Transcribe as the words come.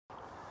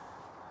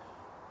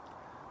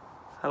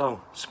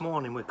Hello, this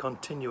morning we're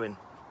continuing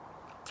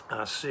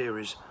our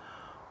series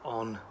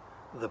on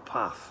the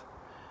path,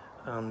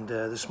 and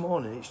this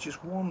morning it's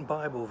just one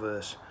Bible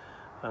verse,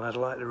 and I'd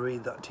like to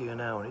read that to you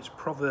now, and it's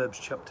Proverbs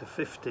chapter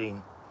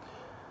 15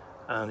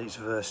 and it's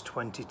verse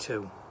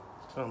 22,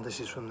 and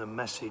this is from the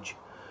Message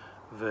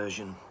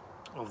version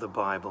of the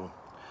Bible,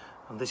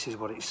 and this is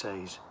what it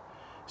says.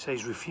 It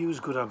says, refuse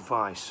good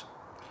advice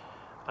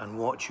and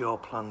watch your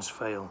plans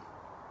fail.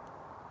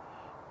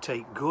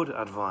 Take good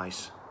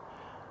advice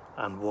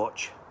and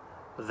watch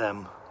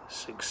them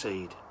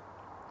succeed.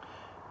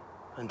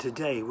 And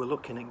today we're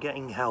looking at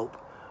getting help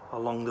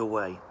along the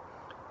way,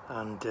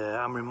 and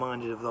I'm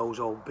reminded of those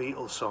old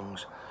Beatles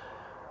songs,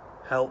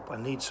 help,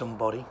 I need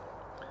somebody,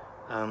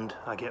 and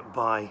I get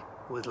by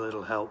with a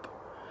little help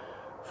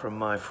from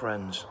my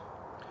friends.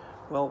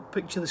 Well,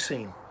 picture the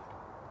scene.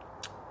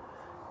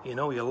 You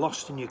know, you're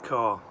lost in your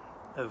car,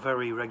 a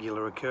very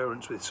regular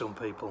occurrence with some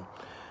people,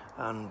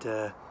 and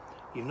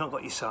you've not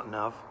got your sat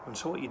nav, and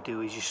so what you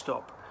do is you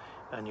stop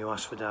and you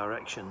ask for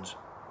directions,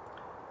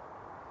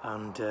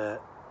 and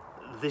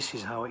this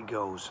is how it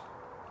goes.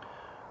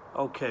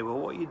 Okay, well,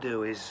 what you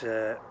do is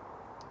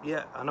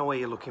yeah, I know where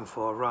you're looking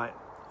for, right?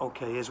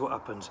 Okay, here's what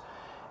happens.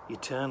 You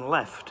turn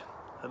left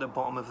at the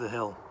bottom of the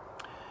hill,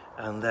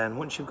 and then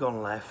once you've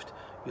gone left,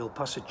 you'll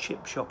pass a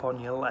chip shop on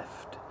your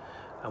left,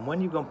 and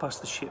when you've gone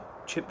past the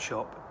chip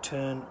shop,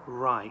 turn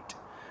right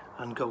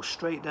and go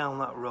straight down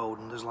that road,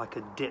 and there's like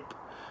a dip.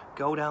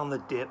 Go down the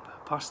dip,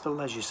 past the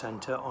leisure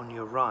centre on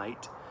your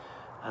right,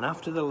 and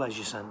after the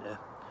leisure centre,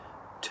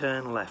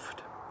 turn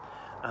left,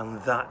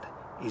 and that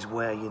is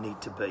where you need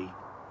to be.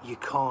 You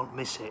can't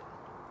miss it.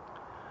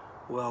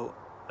 Well,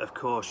 of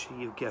course,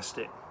 you've guessed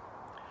it.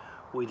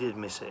 We did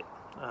miss it,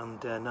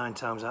 and 9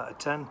 times out of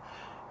 10,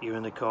 you're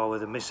in the car with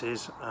the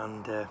missus,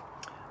 and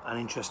an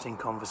interesting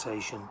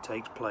conversation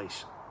takes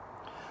place.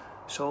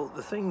 So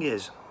the thing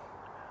is,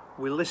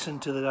 we listen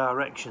to the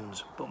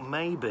directions, but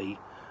maybe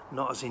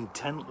not as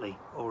intently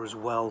or as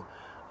well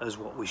as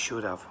what we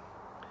should have,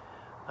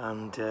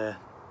 and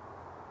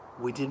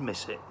we did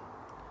miss it.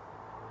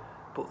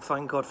 But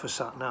thank God for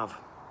sat nav.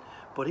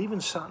 But even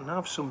sat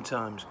nav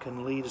sometimes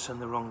can lead us in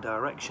the wrong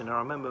direction. I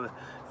remember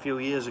a few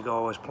years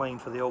ago I was playing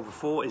for the over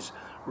 40s,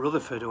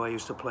 Rutherford, who I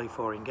used to play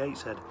for in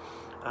Gateshead,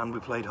 and we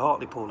played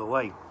Hartlepool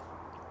away,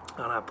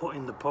 and I put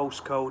in the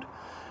postcode,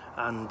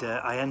 and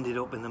I ended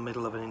up in the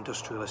middle of an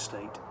industrial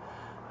estate.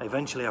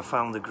 Eventually I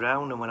found the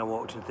ground, and when I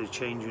walked into the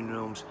changing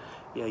rooms,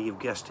 yeah, you've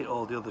guessed it,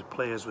 all the other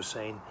players were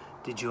saying,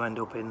 did you end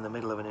up in the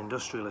middle of an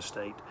industrial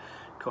estate?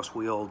 Because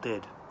we all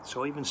did.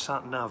 So even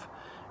sat-nav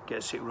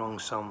gets it wrong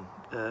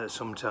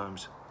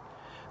sometimes.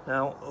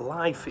 Now,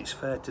 life, it's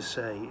fair to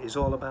say, is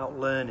all about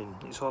learning,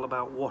 it's all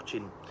about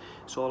watching,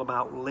 it's all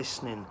about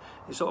listening,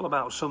 it's all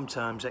about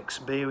sometimes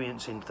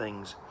experiencing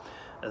things.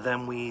 And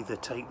then we either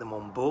take them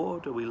on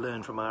board, or we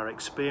learn from our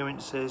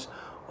experiences,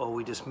 or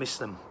we dismiss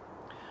them,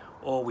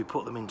 or we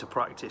put them into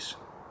practice.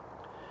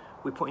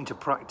 We put into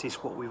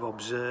practice what we've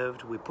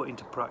observed, we put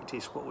into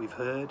practice what we've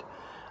heard,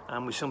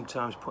 and we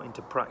sometimes put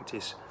into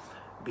practice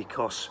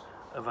because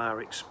of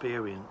our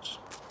experience.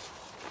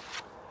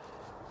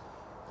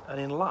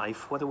 And in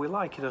life, whether we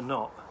like it or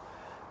not,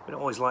 we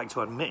don't always like to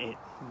admit it,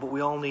 but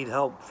we all need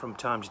help from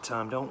time to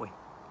time, don't we?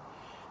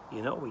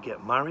 You know, we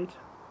get married,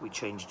 we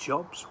change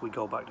jobs, we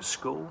go back to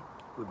school,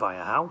 we buy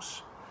a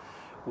house,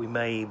 we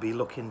may be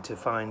looking to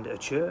find a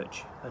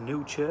church, a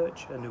new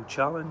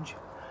challenge.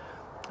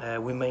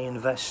 We may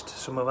invest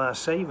some of our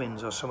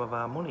savings or some of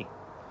our money.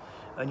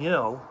 And you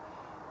know,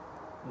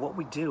 what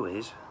we do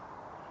is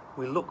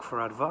we look for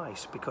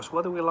advice, because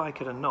whether we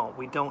like it or not,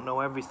 we don't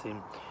know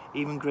everything.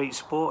 Even great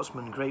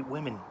sportsmen, great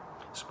women,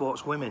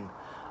 sportswomen,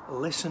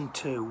 listen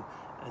to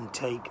and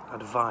take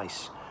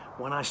advice.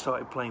 When I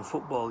started playing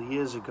football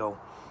years ago,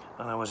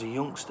 and I was a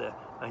youngster,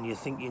 and you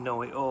think you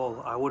know it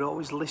all, I would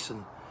always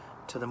listen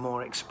to the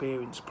more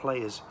experienced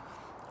players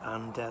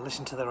and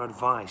listen to their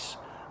advice,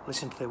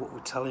 listen to what were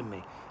telling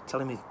me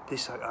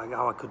this,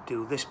 how I could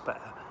do this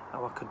better,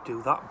 how I could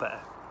do that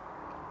better.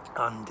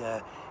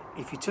 And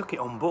if you took it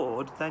on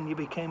board, then you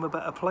became a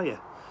better player.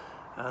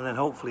 And then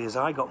hopefully, as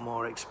I got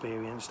more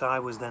experienced, I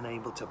was then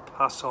able to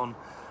pass on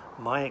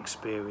my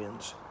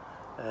experience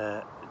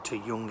to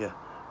younger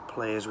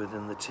players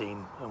within the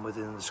team and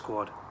within the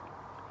squad.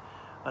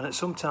 And at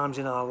sometimes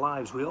in our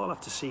lives, we all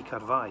have to seek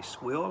advice.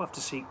 We all have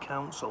to seek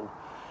counsel.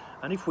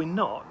 And if we're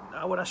not,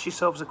 I would ask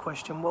yourselves the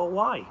question, well,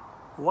 why?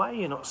 Why are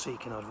you not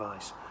seeking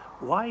advice?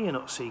 Why are you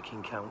not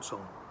seeking counsel?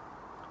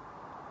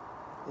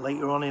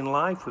 Later on in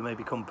life, we may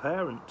become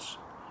parents.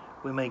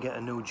 We may get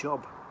a new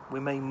job. We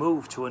may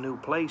move to a new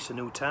place, a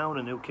new town,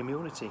 a new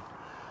community.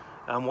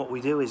 And what we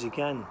do is,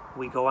 again,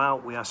 we go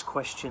out, we ask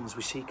questions,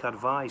 we seek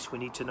advice. We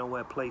need to know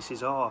where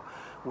places are.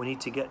 We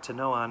need to get to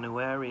know our new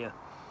area.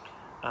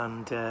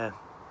 And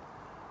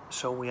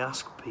so we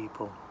ask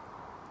people.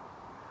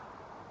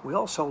 We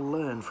also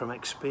learn from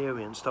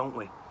experience, don't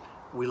we?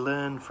 We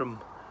learn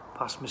from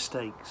past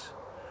mistakes.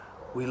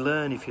 We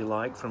learn, if you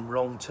like, from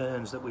wrong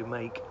turns that we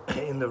make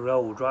in the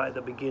road right at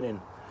the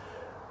beginning.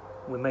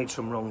 We made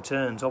some wrong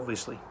turns,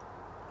 obviously,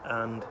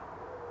 and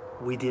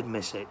we did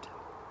miss it.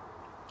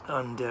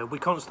 And we're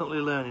constantly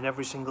learning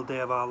every single day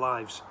of our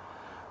lives.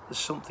 There's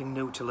something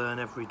new to learn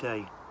every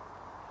day.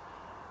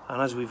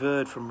 And as we've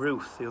heard from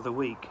Ruth the other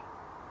week,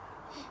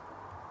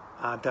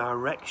 our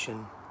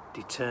direction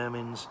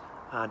determines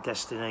our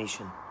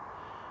destination.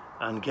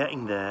 And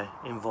getting there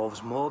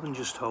involves more than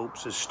just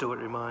hopes, as Stuart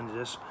reminded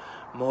us,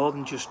 more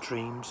than just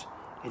dreams.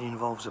 It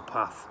involves a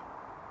path.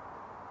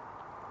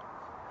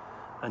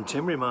 And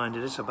Tim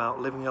reminded us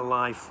about living a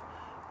life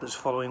that's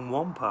following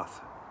one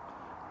path,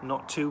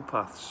 not two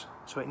paths.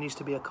 So it needs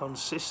to be a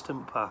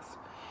consistent path.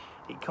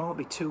 It can't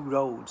be two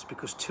roads,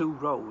 because two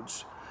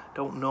roads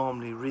don't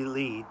normally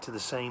lead to the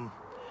same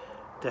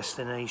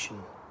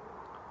destination.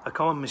 A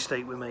common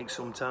mistake we make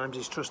sometimes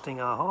is trusting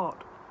our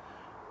heart.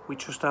 We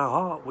trust our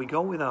heart, we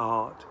go with our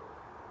heart,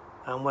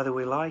 and whether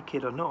we like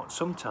it or not,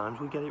 sometimes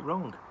we get it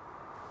wrong.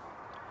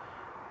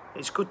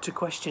 It's good to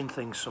question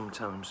things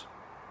sometimes.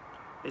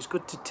 It's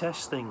good to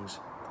test things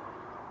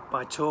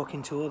by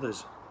talking to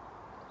others,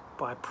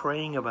 by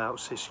praying about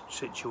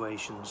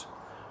situations,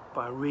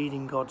 by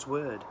reading God's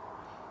word,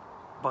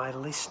 by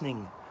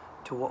listening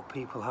to what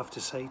people have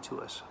to say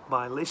to us,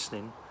 by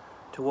listening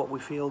to what we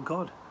feel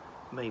God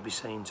may be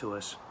saying to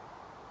us.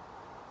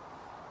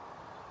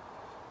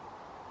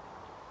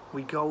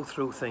 We go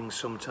through things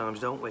sometimes,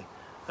 don't we?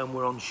 And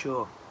we're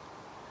unsure.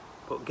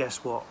 But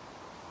guess what?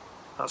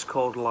 That's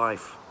called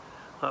life.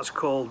 That's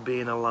called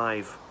being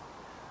alive.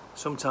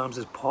 Sometimes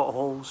there's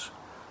potholes,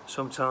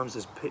 sometimes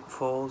there's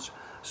pitfalls,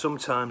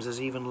 sometimes there's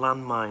even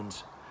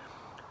landmines,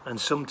 and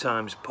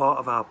sometimes part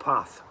of our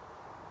path.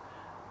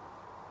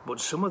 But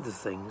some of the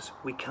things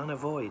we can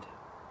avoid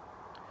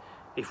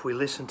if we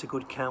listen to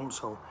good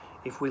counsel,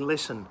 if we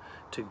listen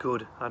to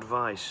good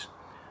advice.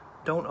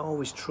 Don't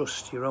always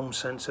trust your own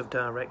sense of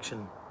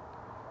direction.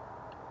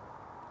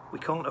 We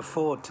can't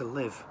afford to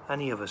live,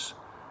 any of us,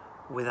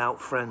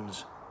 without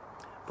friends.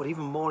 But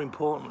even more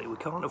importantly, we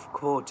can't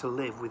afford to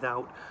live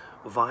without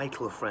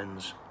vital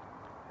friends.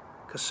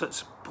 Because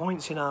at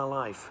points in our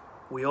life,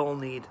 we all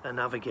need a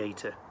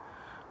navigator.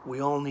 We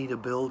all need a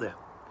builder.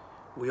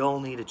 We all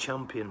need a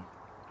champion.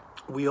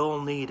 We all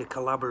need a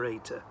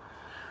collaborator.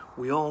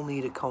 We all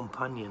need a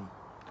companion.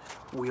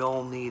 We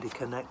all need a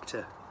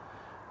connector.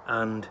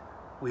 And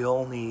we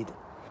all need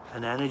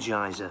an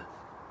energizer.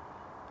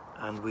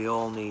 And we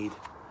all need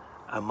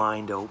a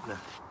mind opener.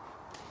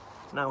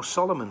 Now,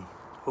 Solomon,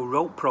 who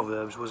wrote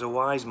Proverbs, was a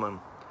wise man,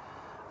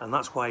 and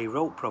that's why he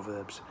wrote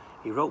Proverbs.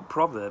 He wrote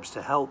Proverbs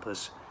to help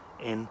us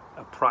in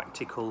a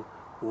practical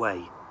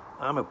way.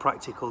 I'm a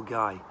practical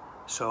guy,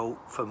 so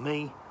for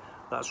me,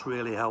 that's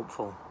really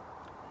helpful.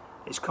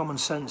 It's common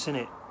sense,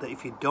 innit, that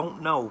if you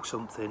don't know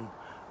something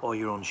or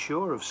you're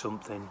unsure of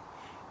something,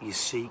 you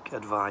seek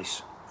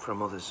advice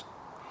from others.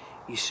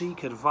 You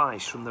seek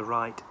advice from the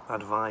right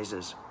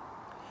advisors,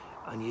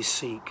 and you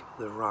seek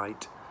the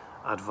right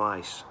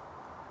advice.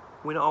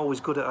 We're not always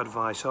good at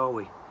advice, are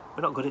we?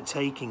 We're not good at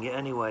taking it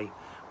anyway.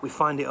 We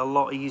find it a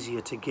lot easier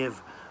to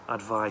give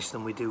advice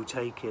than we do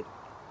take it.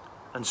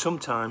 And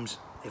sometimes,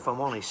 if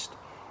I'm honest,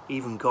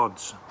 even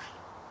God's.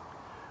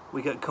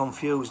 We get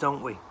confused,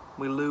 don't we?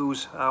 We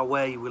lose our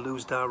way, we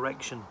lose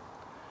direction,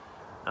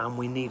 and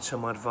we need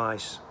some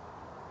advice.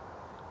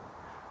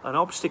 And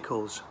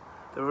obstacles.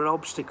 There are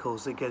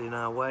obstacles that get in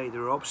our way.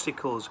 There are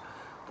obstacles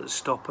that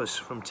stop us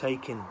from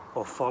taking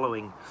or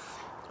following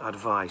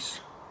advice.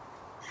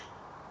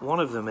 One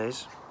of them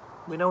is,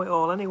 we know it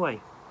all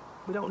anyway.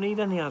 We don't need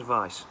any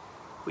advice.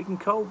 We can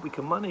cope, we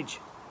can manage.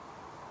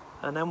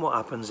 And then what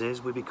happens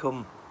is we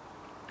become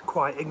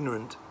quite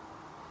ignorant.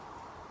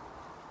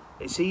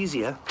 It's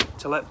easier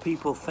to let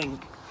people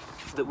think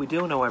that we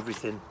do know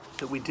everything,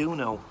 that we do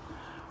know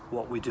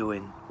what we're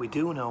doing, we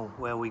do know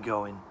where we're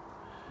going,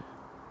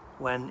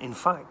 when in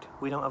fact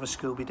we don't have a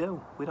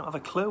Scooby-Doo, we don't have a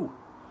clue.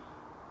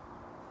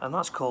 And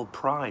that's called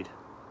pride.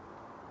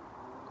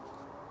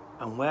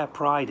 And where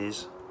pride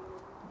is,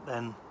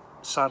 then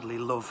sadly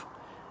love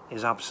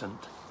is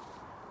absent.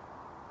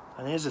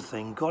 And here's the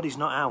thing, God is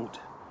not out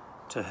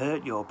to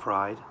hurt your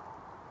pride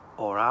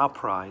or our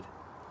pride.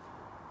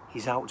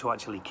 He's out to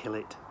actually kill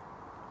it.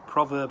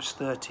 Proverbs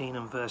 13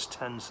 and verse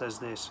 10 says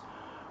this: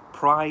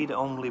 pride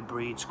only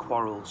breeds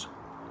quarrels,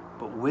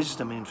 but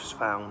wisdom is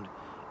found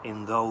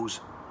in those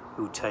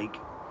who take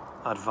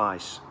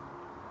advice.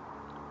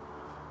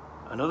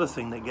 Another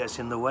thing that gets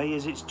in the way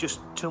is it's just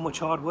too much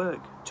hard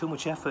work, too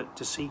much effort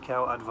to seek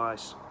out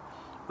advice.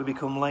 We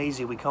become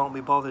lazy, we can't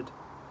be bothered.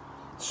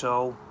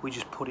 So we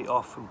just put it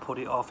off and put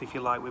it off, if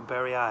you like. We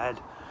bury our head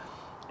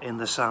in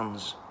the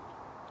sands.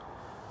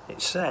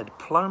 It said,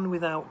 plan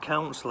without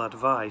counsel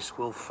advice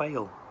will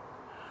fail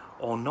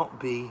or not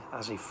be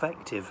as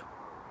effective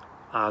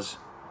as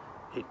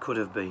it could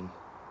have been.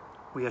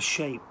 We are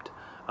shaped,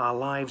 our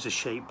lives are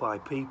shaped by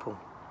people.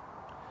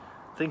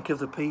 Think of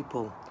the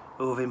people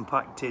who have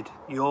impacted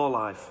your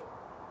life.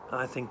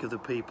 I think of the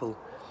people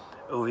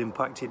who have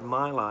impacted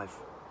my life.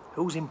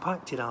 Who's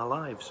impacted our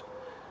lives?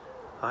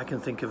 I can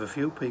think of a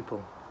few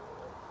people.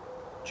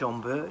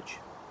 John Birch,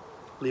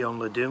 Leon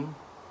Ledoux,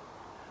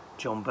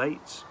 John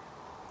Bates,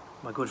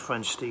 my good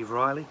friend Steve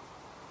Riley,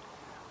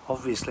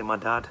 obviously my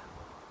dad,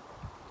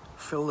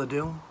 Phil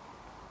Ledoux.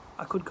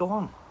 I could go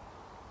on.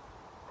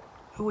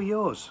 Who are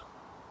yours?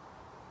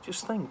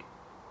 Just think.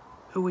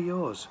 Who are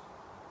yours?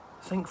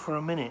 Think for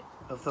a minute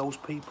of those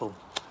people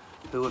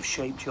who have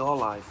shaped your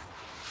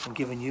life and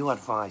given you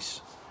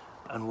advice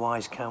and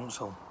wise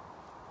counsel.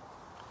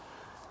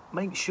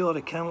 Make sure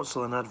the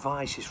counsel and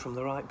advice is from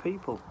the right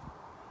people.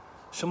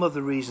 Some of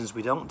the reasons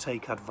we don't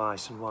take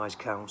advice and wise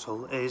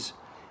counsel is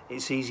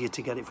it's easier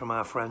to get it from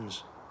our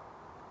friends.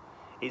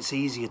 It's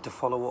easier to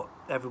follow what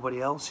everybody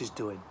else is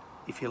doing.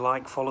 If you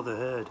like, follow the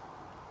herd.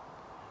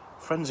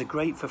 Friends are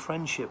great for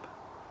friendship,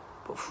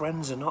 but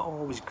friends are not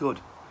always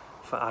good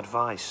for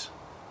advice.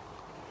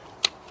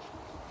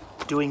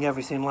 Doing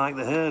everything like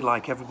the herd,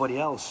 like everybody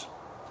else,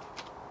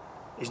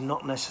 is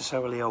not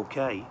necessarily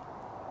okay,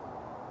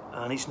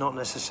 and it's not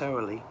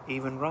necessarily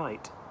even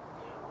right.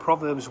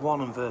 Proverbs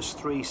 1 and verse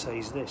 3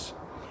 says this: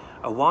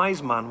 "A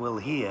wise man will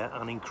hear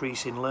and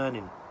increase in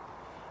learning,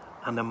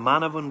 and a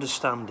man of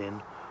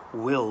understanding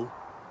will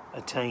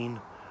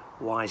attain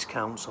wise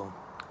counsel."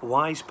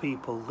 Wise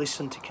people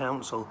listen to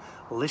counsel,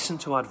 listen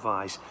to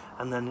advice,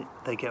 and then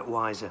they get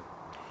wiser.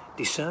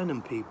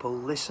 Discerning people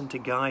listen to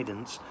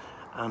guidance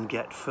and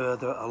get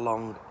further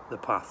along the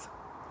path.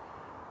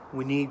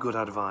 We need good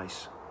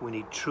advice. We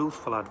need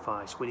truthful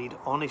advice. We need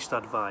honest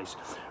advice.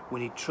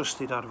 We need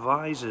trusted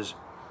advisors,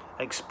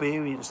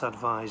 experienced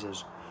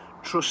advisors,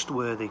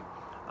 trustworthy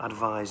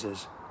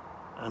advisors,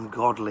 and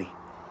godly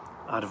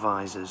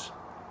advisors.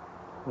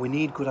 We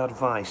need good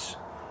advice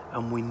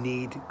and we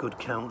need good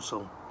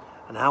counsel.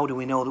 And how do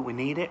we know that we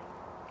need it?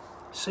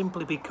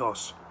 Simply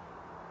because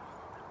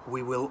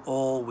we will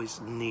always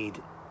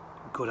need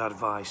good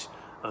advice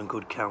and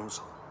good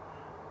counsel.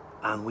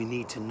 And we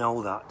need to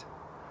know that.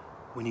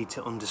 We need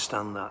to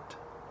understand that.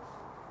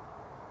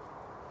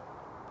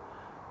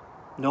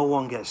 No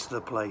one gets to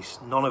the place,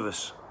 none of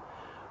us,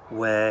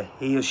 where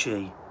he or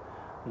she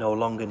no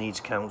longer needs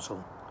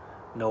counsel,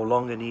 no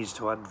longer needs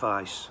to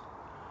advice.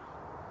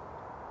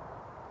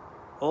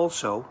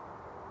 Also,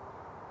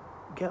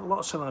 get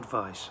lots of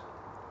advice.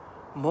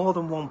 More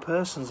than one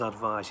person's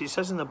advice. It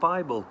says in the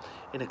Bible,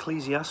 in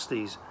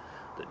Ecclesiastes,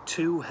 that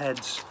 2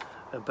 heads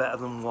are better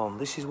than one.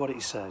 This is what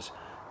it says: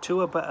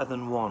 2 are better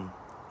than one.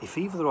 If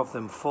either of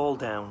them fall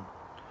down,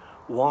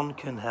 one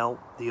can help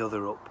the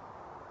other up.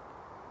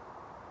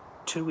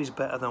 2 is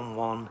better than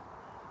 1,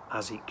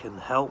 as it can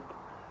help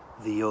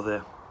the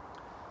other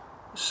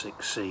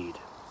succeed.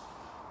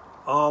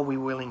 Are we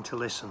willing to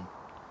listen?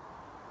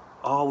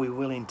 Are we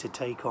willing to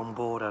take on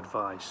board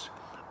advice?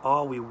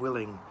 Are we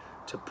willing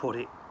to put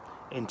it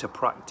into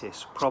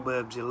practice?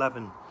 Proverbs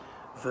 11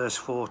 verse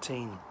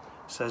 14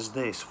 says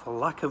this: "For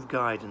lack of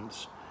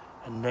guidance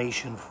a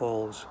nation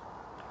falls,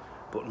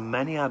 but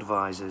many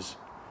advisors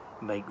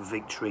make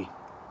victory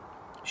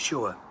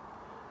sure."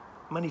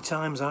 Many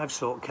times I've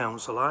sought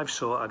counsel, I've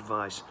sought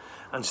advice,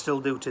 and still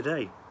do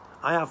today.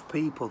 I have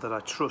people that I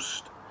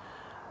trust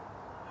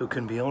who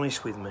can be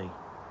honest with me,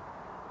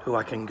 who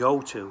I can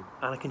go to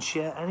and I can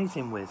share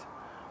anything with,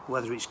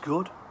 whether it's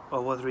good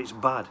or whether it's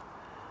bad,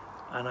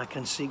 and I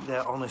can seek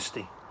their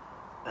honesty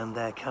and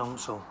their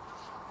counsel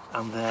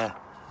and their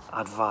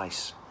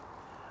advice.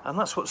 And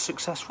that's what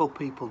successful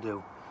people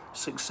do.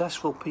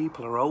 Successful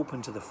people are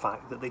open to the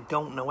fact that they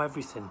don't know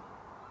everything.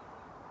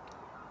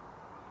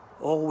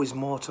 Always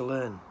more to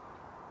learn,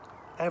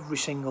 every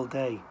single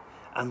day,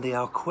 and they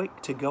are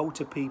quick to go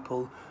to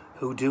people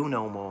who do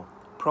know more.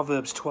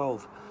 Proverbs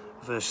 12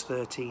 verse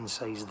 13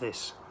 says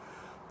this: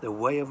 "The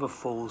way of a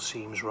fool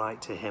seems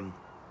right to him,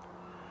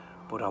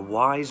 but a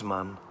wise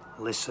man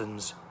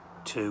listens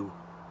to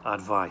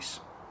advice."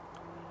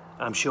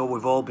 I'm sure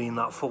we've all been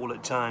that fool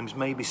at times.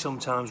 Maybe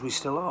sometimes we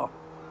still are.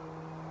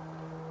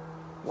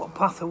 What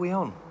path are we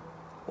on?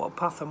 What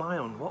path am I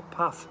on? What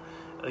path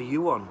are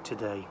you on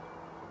today?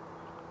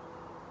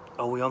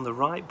 Are we on the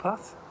right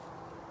path?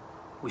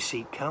 We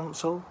seek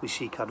counsel, we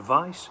seek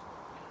advice,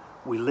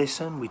 we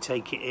listen, we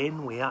take it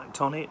in, we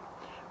act on it,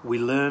 we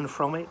learn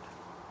from it.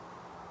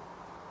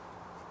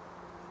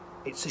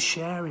 It's a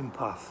sharing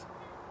path.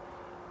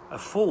 A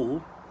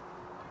fool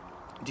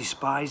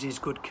despises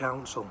good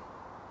counsel,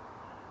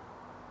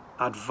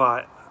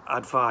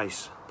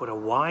 advice, but a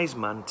wise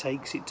man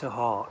takes it to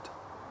heart.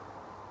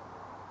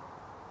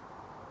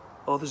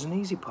 Or there's an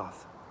easy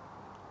path.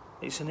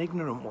 It's an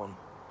ignorant one.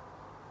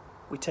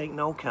 We take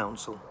no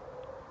counsel,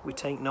 we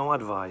take no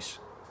advice,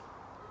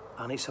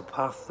 and it's a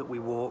path that we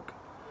walk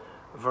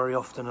very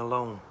often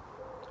alone,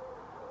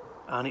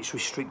 and it's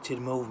restricted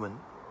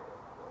movement.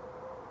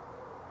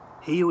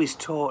 He who is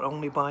taught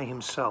only by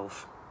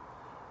himself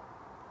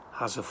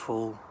has a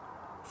fool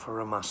for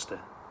a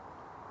master.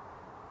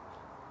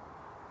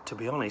 To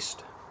be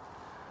honest,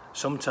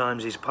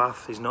 sometimes his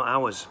path is not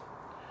ours,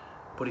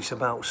 but it's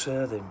about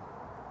serving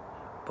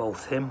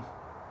both him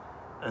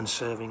and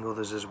serving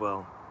others as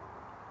well.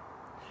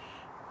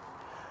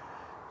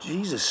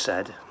 Jesus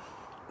said,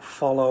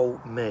 "Follow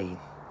me."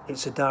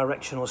 It's a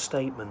directional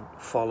statement.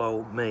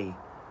 Follow me.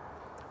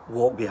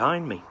 Walk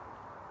behind me.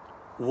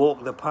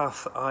 Walk the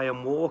path I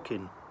am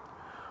walking.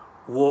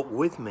 walk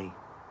with me,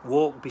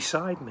 walk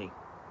beside me.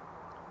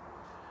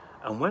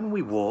 And when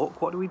we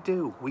walk, what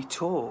do? We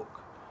talk.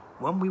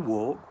 When we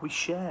walk, we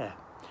share.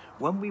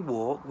 When we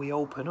walk, we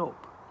open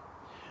up.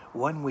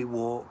 When we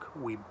walk,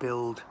 we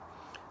build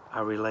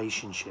a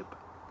relationship.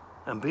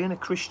 And being a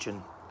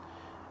Christian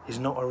is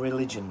not a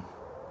religion.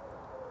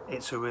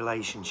 It's a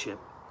relationship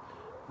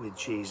with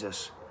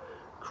Jesus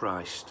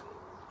Christ.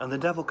 And the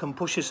devil can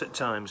push us at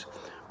times,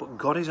 but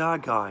God is our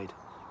guide.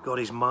 God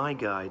is my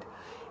guide.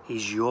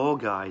 He's your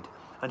guide.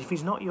 And if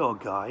he's not your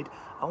guide,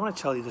 I want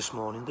to tell you this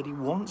morning that he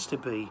wants to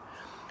be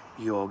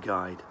your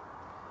guide.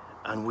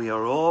 And we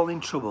are all in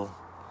trouble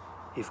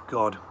if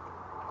God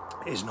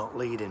is not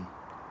leading.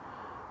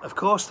 Of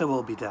course there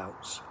will be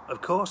doubts.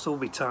 Of course there will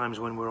be times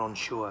when we're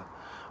unsure.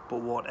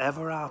 But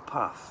whatever our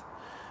path,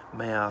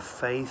 may our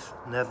faith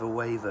never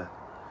waver.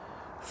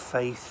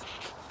 Faith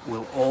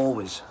will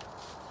always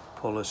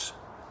pull us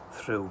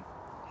through.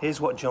 Here's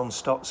what John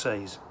Stott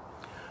says.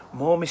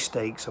 More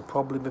mistakes are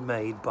probably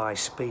made by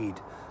speed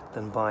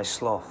than by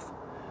sloth,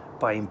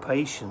 by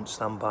impatience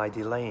than by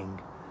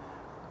delaying.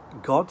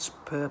 God's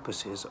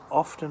purposes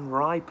often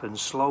ripen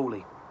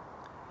slowly.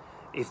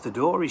 If the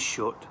door is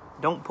shut,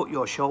 don't put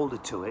your shoulder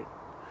to it.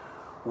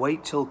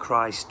 Wait till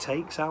Christ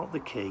takes out the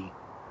key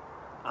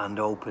and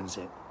opens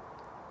it.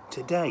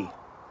 Today,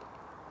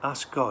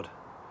 ask God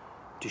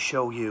to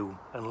show you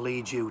and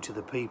lead you to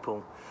the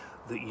people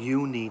that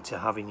you need to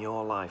have in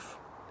your life,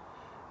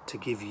 to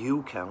give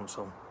you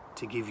counsel,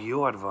 to give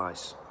you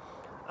advice,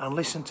 and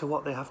listen to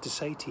what they have to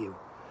say to you.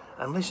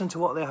 And listen to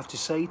what they have to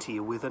say to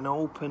you with an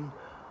open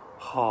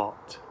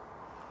heart.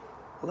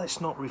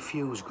 Let's not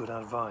refuse good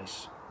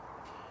advice.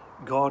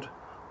 God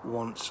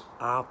wants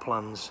our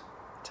plans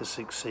to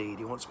succeed.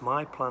 He wants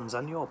my plans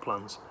and your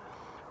plans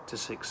to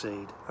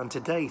succeed. And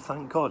today,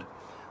 thank God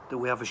that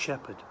we have a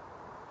shepherd,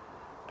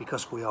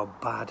 because we are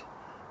bad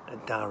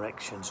at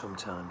direction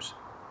sometimes.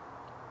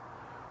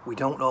 We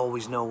don't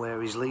always know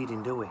where he's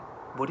leading, do we?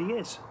 But he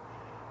is.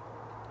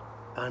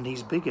 And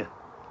he's bigger,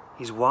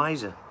 he's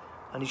wiser,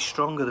 and he's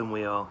stronger than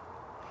we are.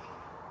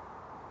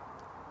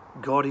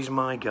 God is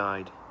my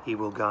guide. He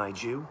will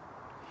guide you.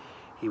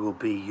 He will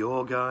be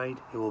your guide.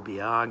 He will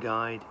be our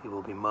guide. He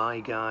will be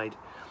my guide,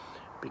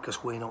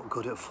 because we're not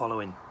good at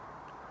following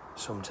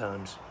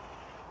sometimes.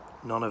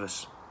 None of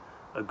us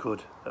are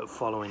good at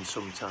following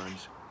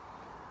sometimes.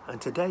 And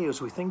today,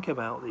 as we think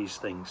about these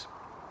things,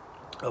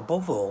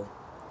 above all,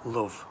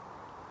 love.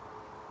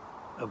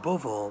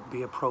 Above all,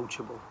 be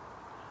approachable.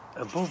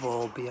 Above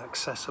all, be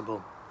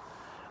accessible.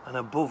 And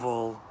above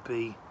all,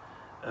 be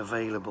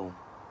available.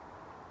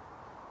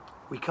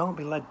 We can't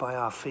be led by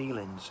our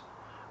feelings.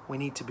 We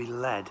need to be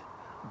led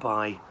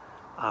by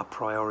our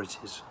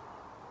priorities.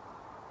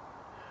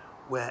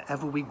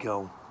 Wherever we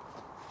go,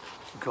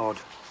 God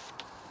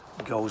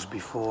goes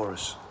before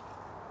us.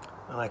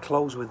 And I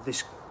close with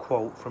this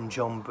quote from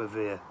John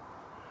Bevere.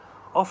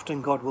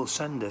 Often God will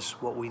send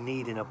us what we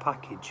need in a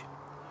package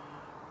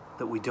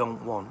that we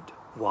don't want.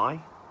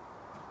 Why?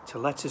 To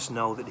let us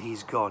know that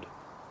he's God,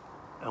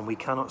 and we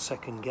cannot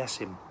second guess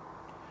him.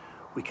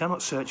 We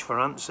cannot search for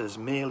answers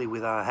merely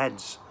with our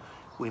heads.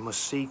 We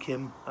must seek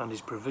him and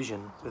his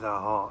provision with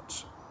our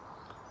hearts.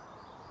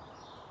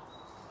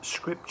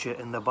 Scripture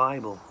in the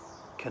Bible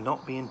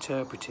cannot be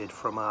interpreted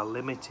from our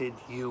limited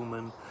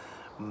human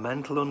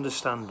mental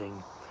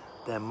understanding.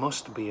 There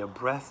must be a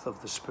breath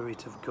of the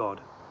Spirit of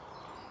God.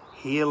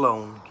 He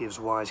alone gives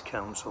wise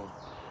counsel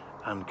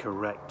and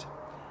correct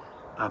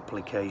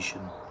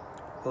application.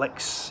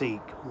 Let's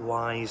seek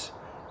wise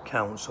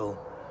counsel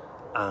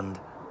and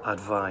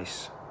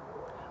advice.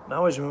 I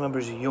always remember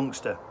as a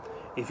youngster,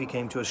 if you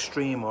came to a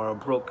stream or a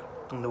brook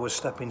and there were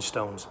stepping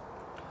stones,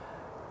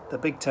 the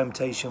big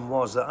temptation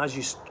was that as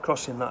you're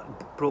crossing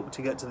that brook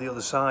to get to the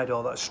other side,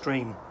 or that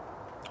stream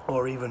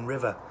or even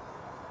river,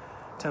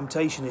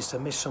 temptation is to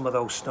miss some of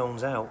those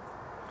stones out.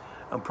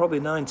 And probably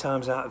 9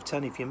 times out of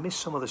 10, if you miss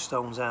some of the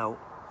stones out,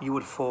 you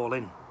would fall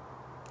in.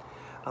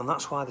 And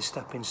that's why the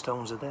stepping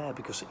stones are there,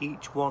 because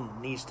each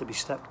one needs to be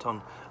stepped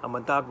on. And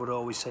my dad would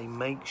always say,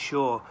 make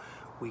sure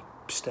we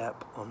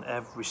step on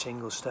every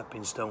single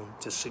stepping stone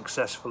to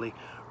successfully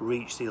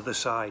reach the other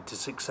side, to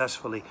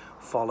successfully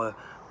follow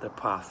the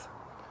path.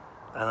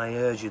 And I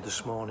urge you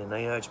this morning,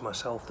 I urge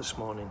myself this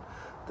morning,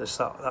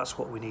 that's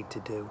what we need to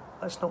do.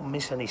 Let's not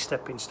miss any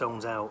stepping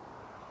stones out.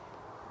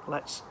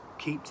 Let's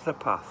keep to the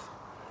path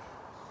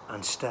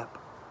and step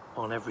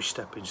on every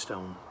stepping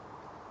stone.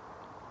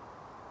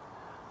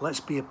 Let's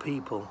be a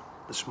people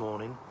this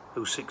morning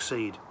who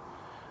succeed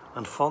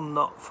and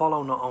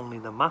follow not only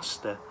the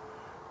Master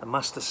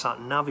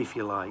sat nav if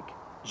you like,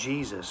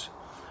 Jesus,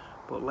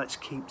 but let's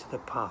keep to the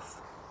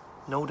path.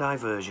 No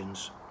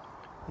diversions,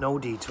 no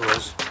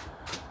detours,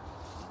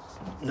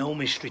 no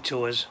mystery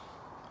tours.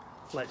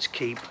 Let's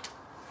keep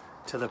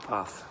to the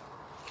path.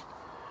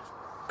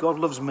 God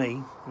loves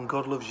me and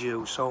God loves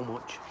you so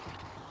much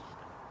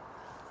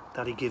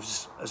that he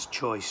gives us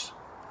choice,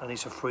 and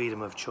it's a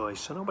freedom of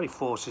choice. So nobody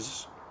forces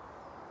us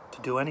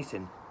to do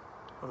anything,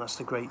 and that's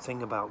the great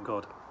thing about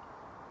God.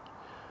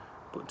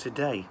 But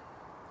today,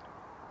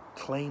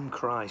 Claim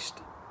Christ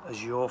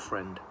as your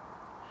friend.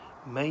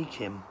 Make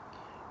him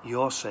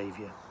your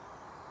saviour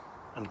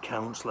and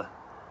counsellor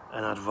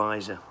and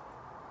advisor.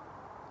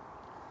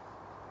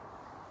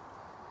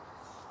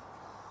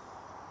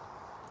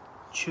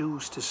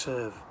 Choose to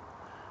serve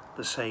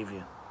the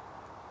Saviour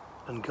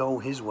and go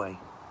his way.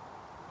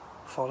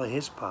 Follow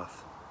his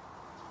path.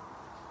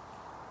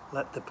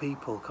 Let the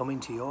people come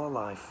into your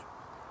life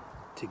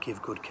to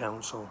give good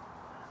counsel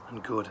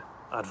and good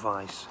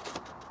advice.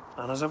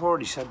 And as I've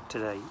already said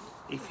today,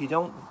 if you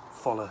don't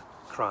follow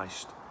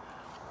Christ,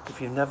 if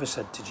you've never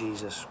said to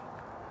Jesus,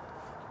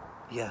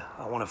 yeah,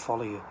 I want to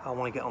follow you, I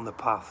want to get on the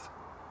path,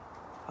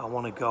 I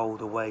want to go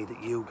the way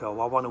that you go,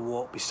 I want to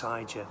walk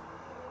beside you,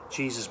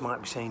 Jesus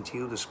might be saying to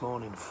you this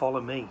morning,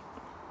 follow me.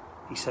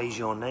 He says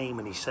your name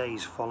and he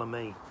says, follow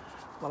me.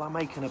 Well, I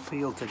make an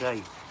appeal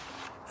today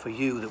for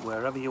you that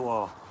wherever you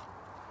are,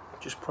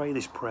 just pray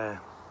this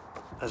prayer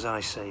as I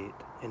say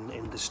it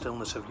in the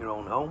stillness of your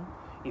own home.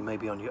 You may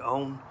be on your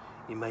own,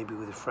 you may be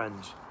with your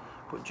friends,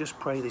 but just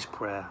pray this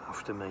prayer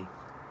after me.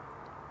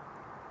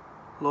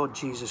 Lord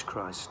Jesus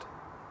Christ,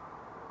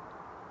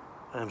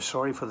 I am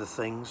sorry for the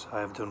things I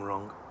have done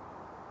wrong,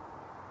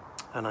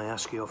 and I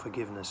ask your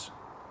forgiveness.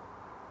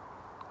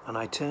 And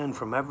I turn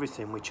from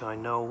everything which I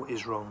know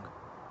is wrong.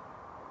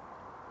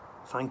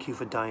 Thank you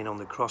for dying on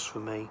the cross for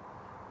me,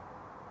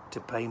 to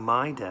pay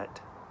my debt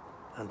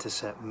and to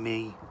set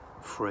me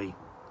free.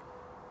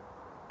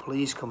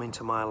 Please come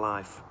into my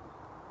life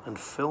and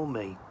fill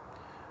me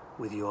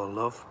with your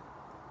love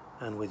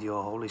and with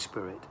your Holy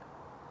Spirit,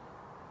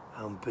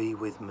 and be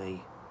with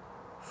me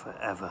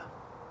forever.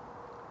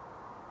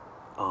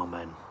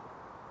 Amen.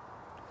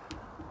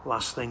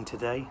 Last thing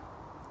today,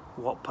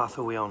 what path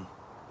are we on?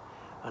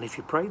 And if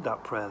you prayed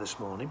that prayer this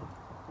morning,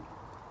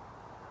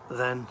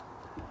 then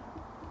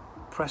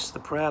press the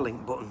prayer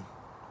link button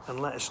and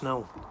let us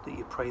know that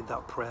you prayed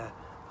that prayer,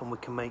 and we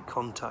can make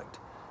contact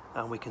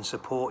and we can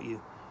support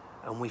you,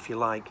 and if you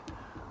like,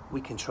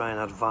 we can try and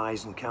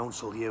advise and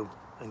counsel you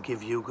and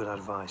give you good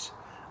advice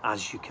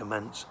as you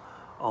commence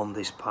on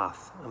this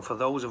path. And for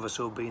those of us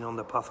who have been on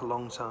the path a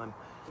long time,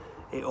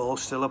 it all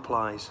still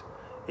applies.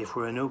 If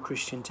we're a new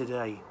Christian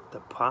today,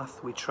 the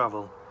path we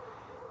travel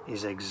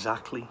is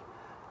exactly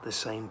the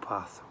same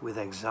path with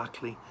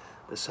exactly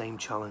the same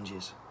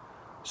challenges.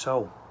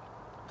 So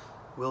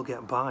we'll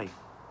get by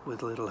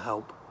with little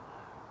help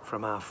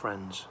from our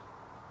friends.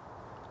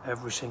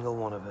 Every single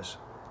one of us.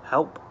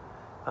 Help.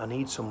 I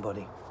need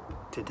somebody.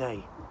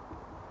 Today,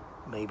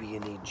 maybe you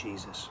need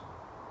Jesus.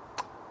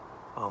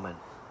 Amen.